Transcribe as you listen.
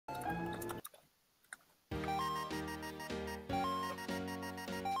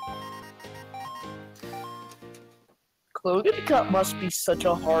Logan Kart must be such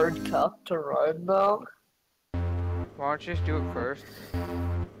a hard cup to run, though. Why don't you just do it first?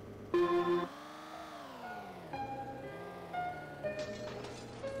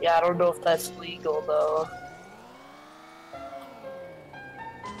 Yeah, I don't know if that's legal, though.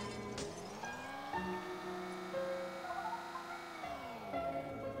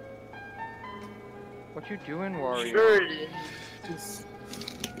 What you doing, Wario? Sure it is.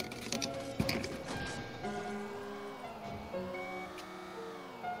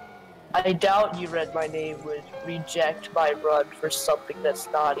 I doubt you read my name would reject my run for something that's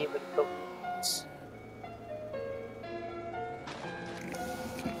not even the rules.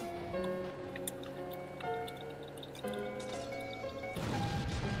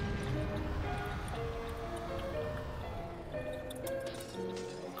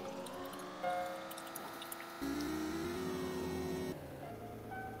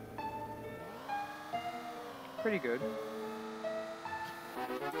 Pretty good.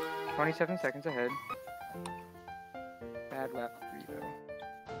 27 seconds ahead. Bad lap 3 though.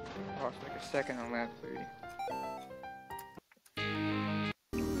 Lost like a second on lap 3.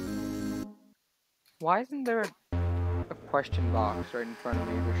 Why isn't there a question box right in front of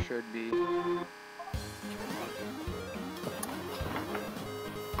me? There should be.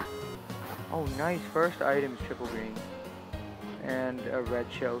 Oh nice, first item is triple green. And a red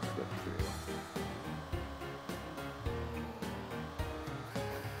shell slip through.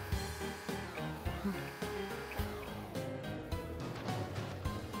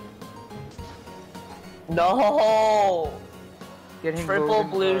 No! Getting Triple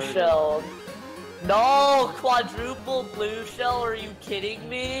Logan blue Kart. shell. No! Quadruple blue shell? Are you kidding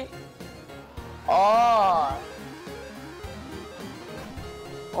me? Oh!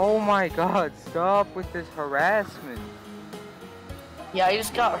 Oh my god, stop with this harassment. Yeah, I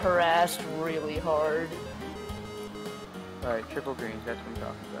just got harassed really hard. Alright, triple greens, that's what I'm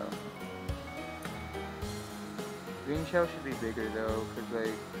talking about. Green shell should be bigger though, cause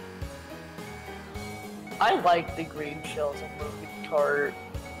like... I like the green shells in Logan Kart.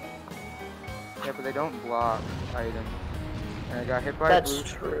 Yeah, but they don't block items. And I got hit by That's a blue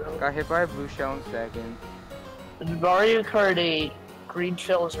true. Got hit by a blue shell in second. In Mario Kart 8, green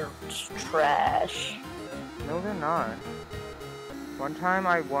shells are just trash. No, they're not. One time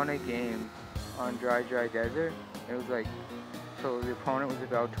I won a game on Dry Desert. It was like, so the opponent was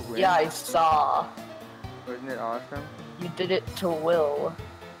about to win. Yeah, I saw. Wasn't it awesome? You did it to Will.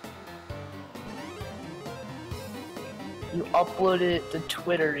 You uploaded it to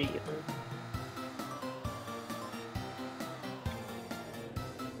Twitter even.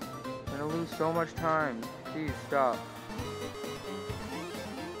 I'm gonna lose so much time. Please stop.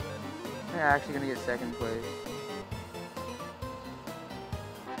 I'm actually gonna get second place.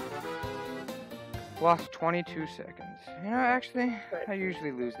 Lost 22 seconds. You know, actually, I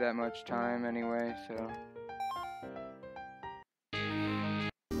usually lose that much time anyway, so...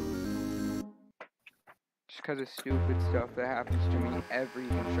 Just because of stupid stuff that happens to me every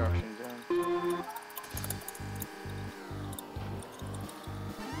construction zone.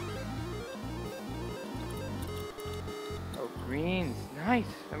 Oh, greens. Nice.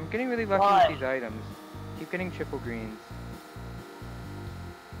 I'm getting really lucky with these items. Keep getting triple greens.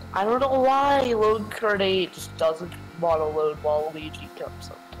 I don't know why Logan Kart 8 just doesn't want to load while Luigi comes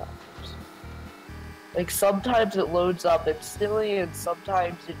sometimes. Like, sometimes it loads up instantly, and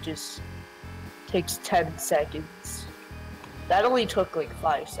sometimes it just takes 10 seconds. That only took like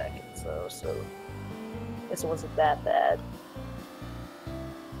 5 seconds though, so I guess it wasn't that bad.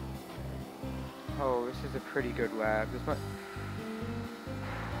 Oh, this is a pretty good lap. This might...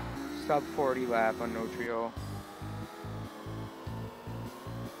 Sub 40 lap on no trio.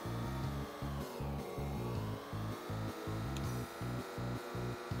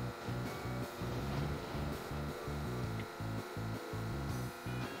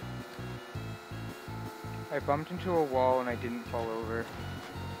 I bumped into a wall and I didn't fall over.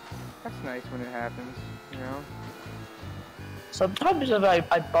 That's nice when it happens, you know? Sometimes if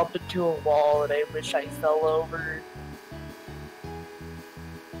I bump into a wall and I wish I fell over.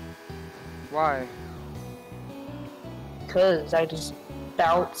 Why? Cause I just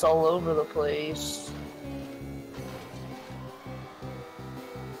bounce all over the place.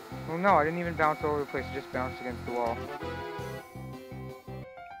 Well, no, I didn't even bounce all over the place. I just bounced against the wall.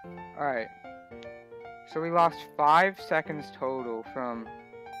 Alright. So we lost 5 seconds total from...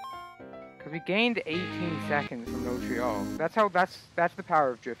 Because we gained 18 seconds from no trio. That's the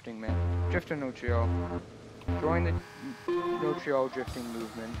power of drifting, man. Drift in no trio. Join the no trio drifting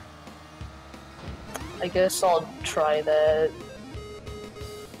movement. I guess I'll try that.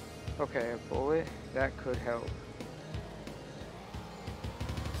 Okay, a bullet? That could help.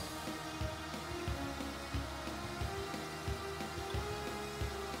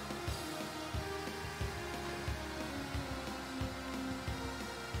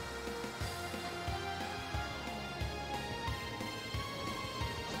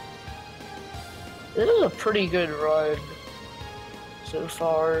 This is a pretty good run so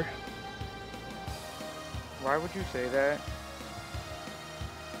far. Why would you say that?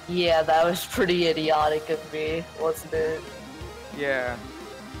 Yeah, that was pretty idiotic of me, wasn't it? Yeah.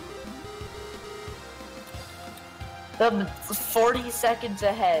 I'm 40 seconds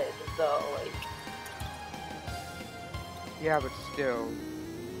ahead, though, like... Yeah, but still.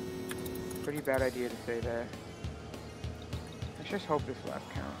 Pretty bad idea to say that. Let's just hope this lap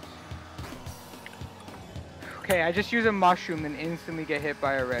counts. Okay, I just use a mushroom and instantly get hit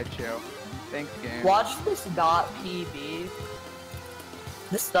by a red shell. Thanks, game. Watch this not PB.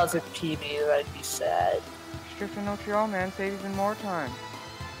 This doesn't PB, then I'd be sad. Strict in Montreal, man. Save even more time.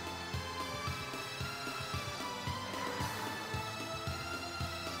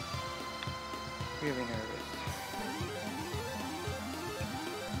 Really nervous.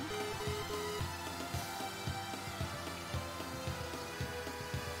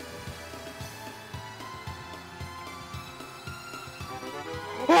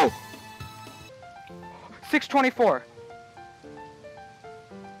 Oh! 624.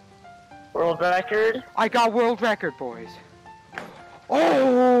 World record? I got world record, boys.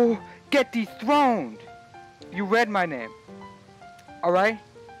 Oh! Get dethroned! You read my name. Alright?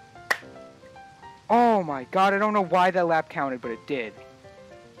 Oh my god, I don't know why that lap counted, but it did.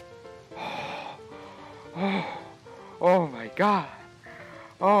 Oh my god.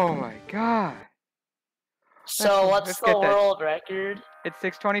 Oh my god. So, what's the world record? It's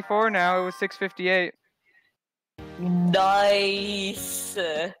 624 now, it was 658. Nice!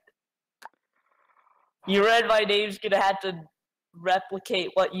 You read my name's gonna have to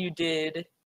replicate what you did.